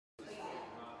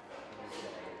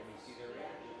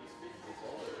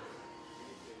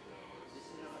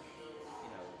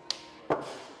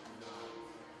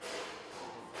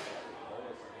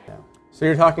So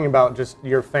you're talking about just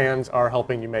your fans are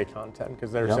helping you make content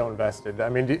because they're so invested. I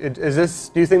mean, do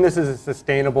you think this is a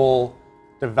sustainable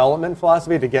development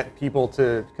philosophy to get people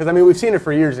to, because I mean, we've seen it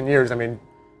for years and years. I mean,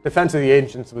 Defense of the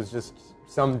Ancients was just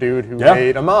some dude who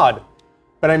made a mod.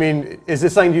 But I mean, is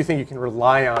this something you think you can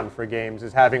rely on for games,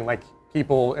 is having like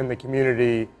people in the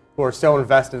community who are so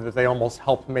invested that they almost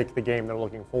help make the game they're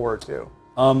looking forward to?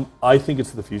 I think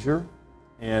it's the future.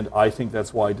 And I think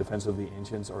that's why Defense of the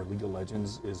Ancients or League of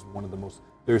Legends is one of the most,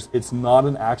 it's not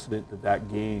an accident that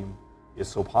that game is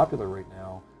so popular right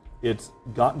now. It's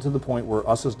gotten to the point where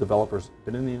us as developers,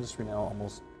 been in the industry now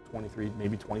almost 23,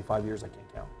 maybe 25 years, I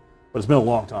can't count. But it's been a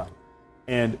long time.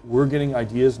 And we're getting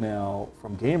ideas now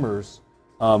from gamers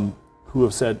who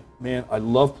have said, man, I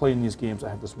love playing these games. I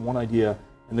have this one idea.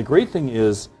 And the great thing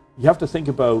is, you have to think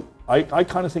about, I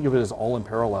kind of think of it as all in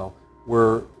parallel,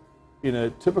 where in a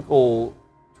typical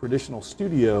traditional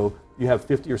studio, you have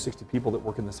 50 or 60 people that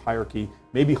work in this hierarchy,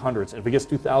 maybe hundreds. And if it gets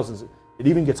to thousands, it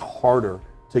even gets harder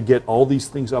to get all these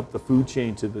things up the food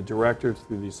chain to the director,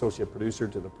 to the associate producer,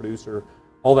 to the producer.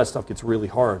 All that stuff gets really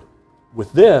hard.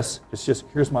 With this, it's just,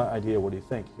 here's my idea, what do you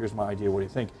think? Here's my idea, what do you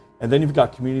think? And then you've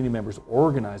got community members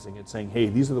organizing it, saying, hey,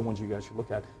 these are the ones you guys should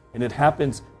look at. And it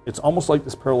happens, it's almost like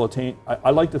this parallel chain. I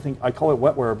like to think, I call it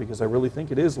wetware because I really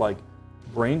think it is like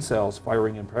brain cells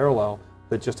firing in parallel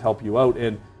that just help you out.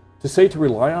 And to say to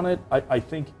rely on it, I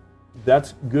think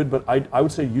that's good, but I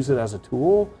would say use it as a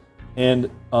tool.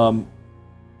 And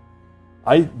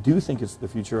I do think it's the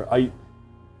future.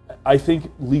 I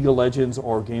think League of Legends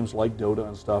or games like Dota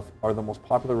and stuff are the most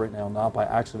popular right now, not by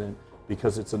accident,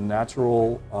 because it's a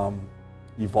natural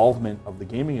evolvement of the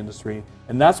gaming industry.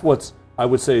 And that's what's, I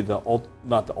would say,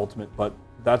 not the ultimate, but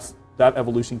that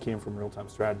evolution came from real-time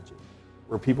strategy,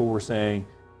 where people were saying,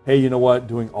 hey, you know what,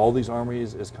 doing all these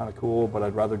armies is kind of cool, but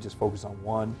I'd rather just focus on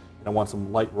one, and I want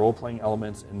some light role-playing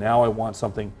elements, and now I want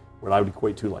something what I would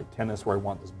equate to like tennis, where I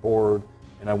want this board,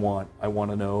 and I want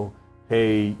to know,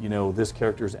 hey, you know, this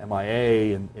character's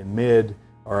MIA in mid,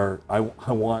 or I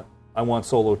want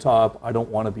solo top, I don't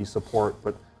want to be support,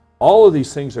 but all of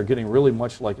these things are getting really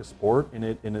much like a sport, and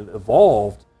it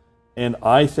evolved, and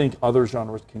I think other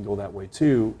genres can go that way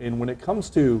too. And when it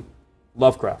comes to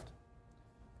Lovecraft,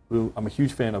 who I'm a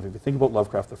huge fan of. If you think about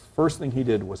Lovecraft, the first thing he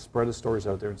did was spread his stories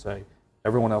out there and say,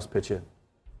 everyone else pitch in.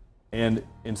 And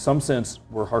in some sense,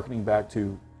 we're hearkening back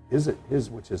to his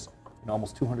which is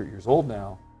almost 200 years old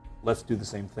now. Let's do the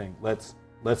same thing. Let's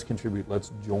contribute.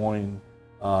 Let's join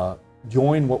what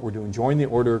we're doing. Join the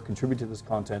order. Contribute to this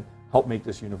content. Help make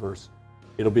this universe.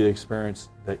 It'll be an experience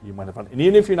that you might have fun. And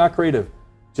even if you're not creative,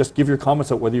 just give your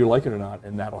comments out whether you like it or not,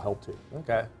 and that'll help too.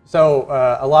 Okay. So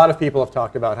a lot of people have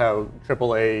talked about how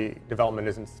AAA development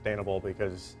isn't sustainable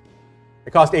because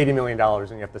it costs $80 million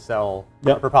and you have to sell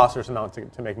a preposterous amount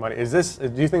to make money. Do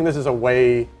you think this is a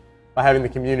way, by having the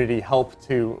community help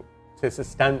to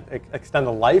extend the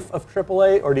life of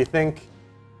AAA, or do you think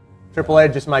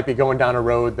AAA just might be going down a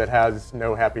road that has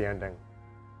no happy ending?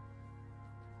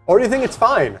 Or do you think it's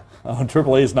fine?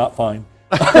 AAA is not fine.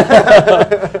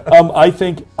 I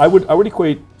think I would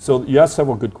equate. So you asked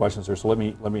several good questions there. So let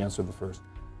me answer the first.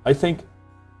 I think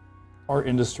our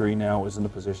industry now is in a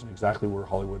position exactly where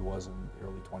Hollywood was in the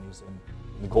early 20s and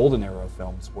in the golden era of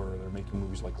films, where they're making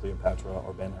movies like Cleopatra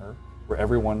or Ben-Hur, where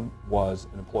everyone was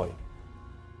an employee,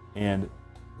 and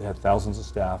they had thousands of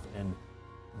staff, and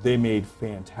they made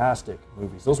fantastic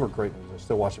movies. Those were great movies. I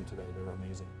still watch them today. They're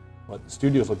amazing. But the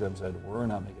studios looked at them and said, "We're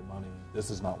not making money. This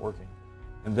is not working."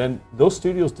 And then those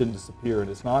studios didn't disappear, and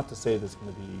it's not to say that it's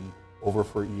going to be over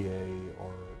for EA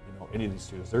or any of these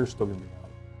studios. They're still going to be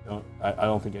around. I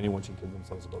don't think anyone should kid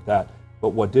themselves about that. But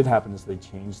what did happen is they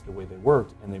changed the way they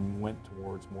worked, and they went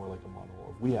towards more like a model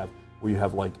of where you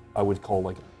have like, I would call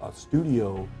like a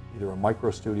studio, either a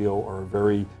micro studio or a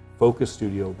very focused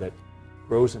studio that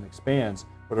grows and expands,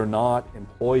 but are not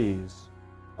employees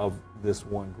of this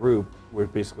one group, where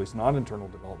basically it's not internal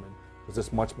development, because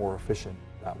it's much more efficient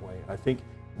that way. And I think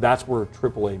that's where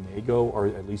AAA may go, or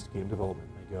at least game development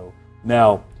may go.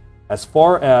 Now, as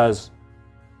far as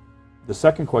the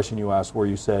second question you asked, where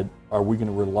you said, are we going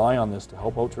to rely on this to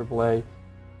help out AAA?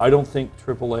 I don't think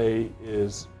AAA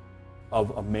is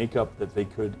of a makeup that they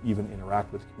could even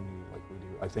interact with the community like we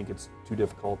do. I think it's too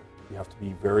difficult. You have to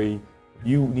be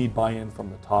you need buy-in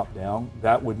from the top down.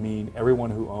 That would mean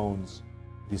everyone who owns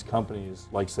these companies,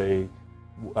 like say,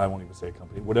 I won't even say a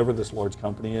company, whatever this large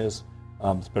company is,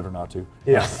 it's better not to.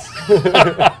 Yes.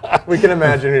 We can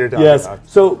imagine who you're talking about.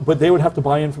 Yes. So, but they would have to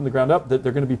buy in from the ground up that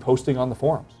they're going to be posting on the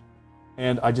forums.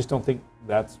 And I just don't think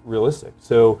that's realistic.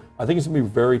 So I think it's going to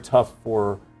be very tough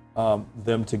for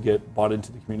them to get bought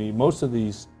into the community. Most of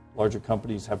these larger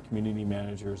companies have community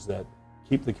managers that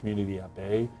keep the community at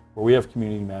bay, where we have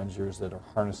community managers that are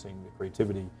harnessing the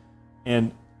creativity.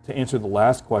 And to answer the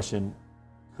last question,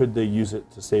 could they use it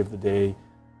to save the day?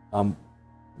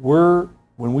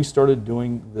 When we started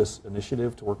doing this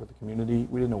initiative to work with the community,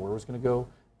 we didn't know where it was going to go,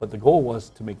 but the goal was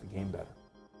to make the game better,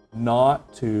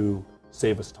 not to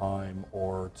save us time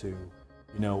or to,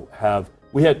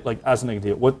 we had, like, as an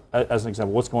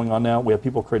example, what's going on now? We have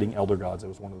people creating elder gods. That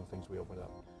was one of the things we opened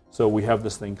up. So we have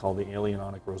this thing called the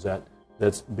Alienonic Rosette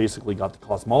that's basically got the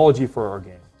cosmology for our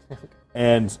game.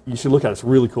 And you should look at it. It's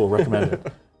really cool. Recommend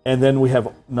it. And then we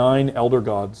have 9 elder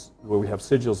gods where we have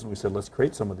sigils, and we said, let's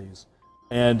create some of these.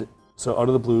 And so out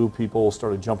of the blue, people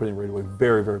started jumping in right away.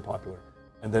 Very, very popular.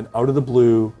 And then out of the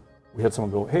blue, we had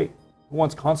someone go, hey, who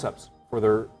wants concepts for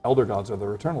their elder gods or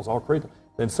their eternals? I'll create them.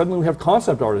 Then suddenly we have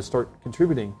concept artists start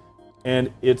contributing.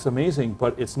 And it's amazing,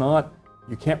 but it's not,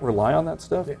 you can't rely on that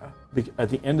stuff. Yeah. At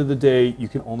the end of the day, you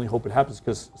can only hope it happens,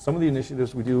 because some of the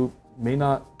initiatives we do may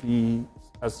not be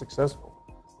as successful.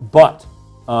 But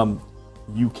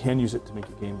you can use it to make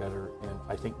your game better, and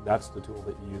I think that's the tool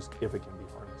that you use if it can be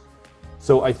harnessed.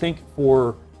 So I think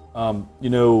for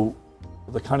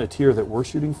the kind of tier that we're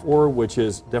shooting for, which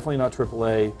is definitely not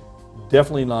AAA,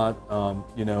 definitely not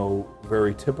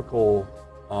very typical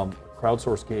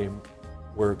crowdsource game,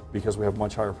 where because we have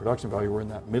much higher production value, we're in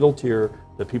that middle tier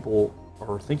that people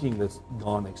are thinking that's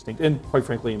gone extinct, and quite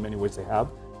frankly, in many ways they have.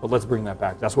 But let's bring that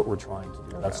back. That's what we're trying to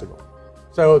do. Okay. That's the goal.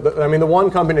 So, the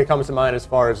one company that comes to mind as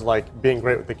far as like being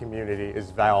great with the community is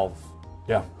Valve.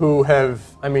 Yeah. Who have,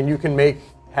 you can make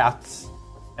hats,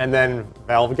 and then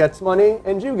Valve gets money,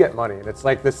 and you get money, and it's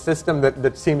like this system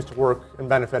that seems to work and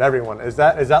benefit everyone. Is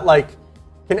that like,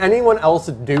 can anyone else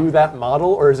do that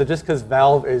model, or is it just because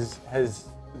Valve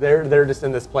they're just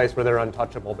in this place where they're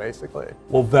untouchable, basically?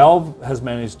 Well, Valve has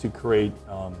managed to create,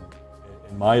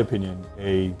 in my opinion,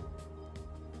 a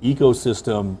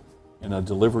ecosystem and a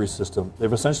delivery system.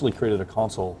 They've essentially created a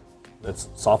console that's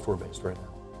software-based right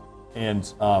now.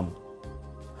 And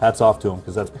hats off to them,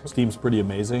 because that Steam's pretty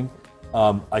amazing.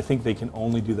 I think they can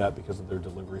only do that because of their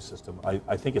delivery system.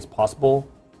 I think it's possible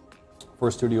for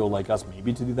a studio like us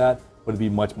maybe to do that, but it'd be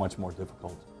much, much more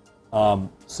difficult.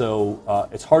 So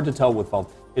it's hard to tell with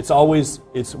Valve.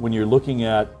 It's when you're looking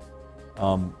at,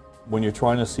 when you're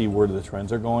trying to see where the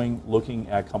trends are going, looking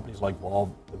at companies like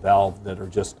Valve that are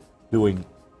just doing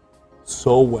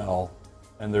so well,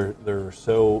 and they're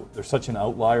such an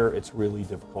outlier, it's really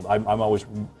difficult. I'm always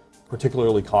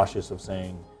particularly cautious of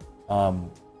saying,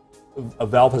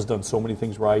 Valve has done so many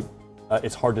things right,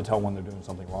 it's hard to tell when they're doing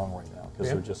something wrong right now, because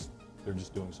they're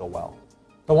just doing so well.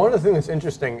 But one of the things that's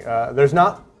interesting, there's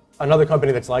not another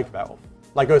company that's like Valve.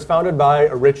 Like, it was founded by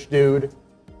a rich dude,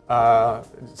 so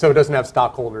it doesn't have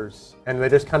stockholders, and they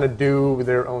just kind of do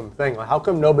their own thing. Like, how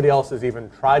come nobody else has even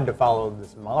tried to follow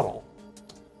this model?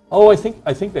 Oh, I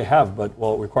think they have, but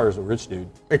it requires a rich dude.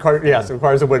 It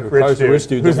requires a rich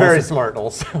dude who's very smart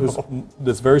also.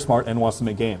 That's very smart and wants to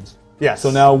make games. Yes.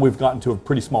 So now we've gotten to a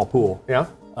pretty small pool. Yeah.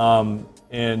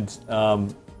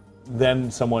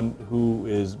 Then someone who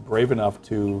is brave enough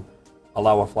to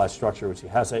allow a flat structure, which he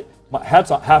has.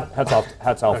 Hats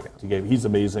off to Gabe. He's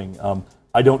amazing.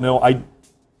 I don't know. I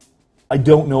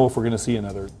don't know if we're going to see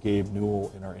another Gabe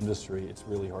Newell in our industry. It's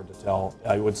really hard to tell.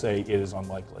 I would say it is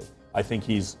unlikely. I think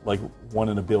he's like 1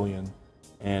 in a billion,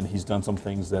 and he's done some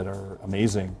things that are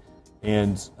amazing.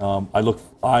 And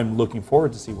I'm looking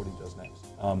forward to see what he does next.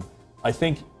 I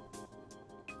think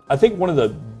one of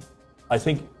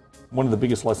the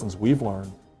biggest lessons we've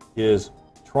learned is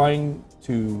trying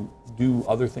to do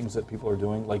other things that people are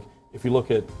doing. Like, if you look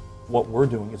at what we're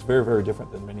doing, it's very, very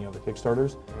different than many other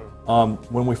Kickstarters.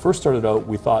 When we first started out,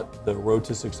 we thought the road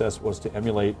to success was to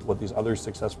emulate what these other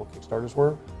successful Kickstarters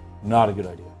were. Not a good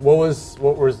idea. What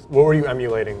were you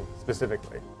emulating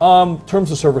specifically? Terms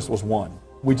of service was one.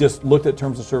 We just looked at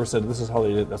terms of service, said this is how they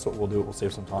did it, that's what we'll do, we'll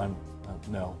save some time.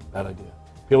 No, bad idea.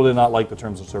 People did not like the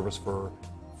terms of service for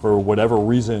whatever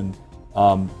reason.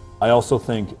 I also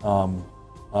think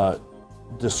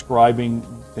describing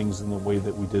things in the way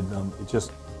that we did them, it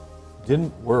just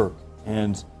didn't work.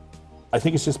 And I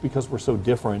think it's just because we're so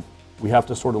different, we have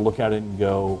to sort of look at it and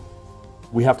go,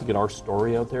 we have to get our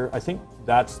story out there. I think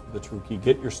that's the true key.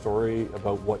 Get your story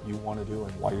about what you want to do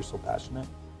and why you're so passionate,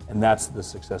 and that's the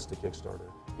success to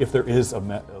Kickstarter. If there is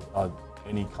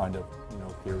any kind of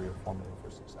theory or formula for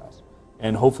success,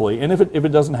 and hopefully, and if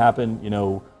it doesn't happen,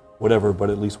 whatever. But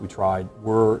at least we tried.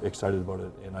 We're excited about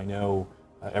it, and I know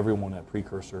everyone at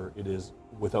Precursor, it is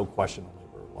without question a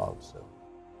labor of love.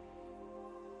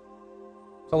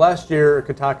 So last year,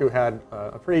 Kotaku had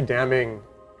a pretty damning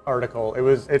article.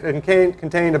 It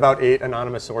contained about 8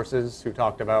 anonymous sources who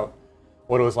talked about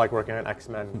what it was like working at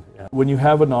X-Men. Yeah. When you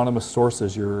have anonymous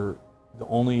sources, you're the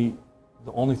only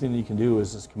thing that you can do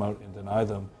is just come out and deny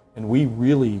them. And we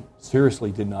really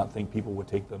seriously did not think people would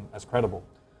take them as credible.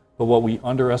 But what we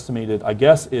underestimated, I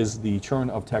guess, is the churn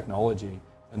of technology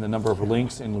and the number of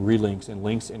links and relinks and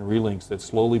links and relinks that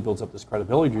slowly builds up this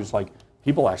credibility. You're just like,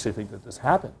 people actually think that this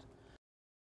happened.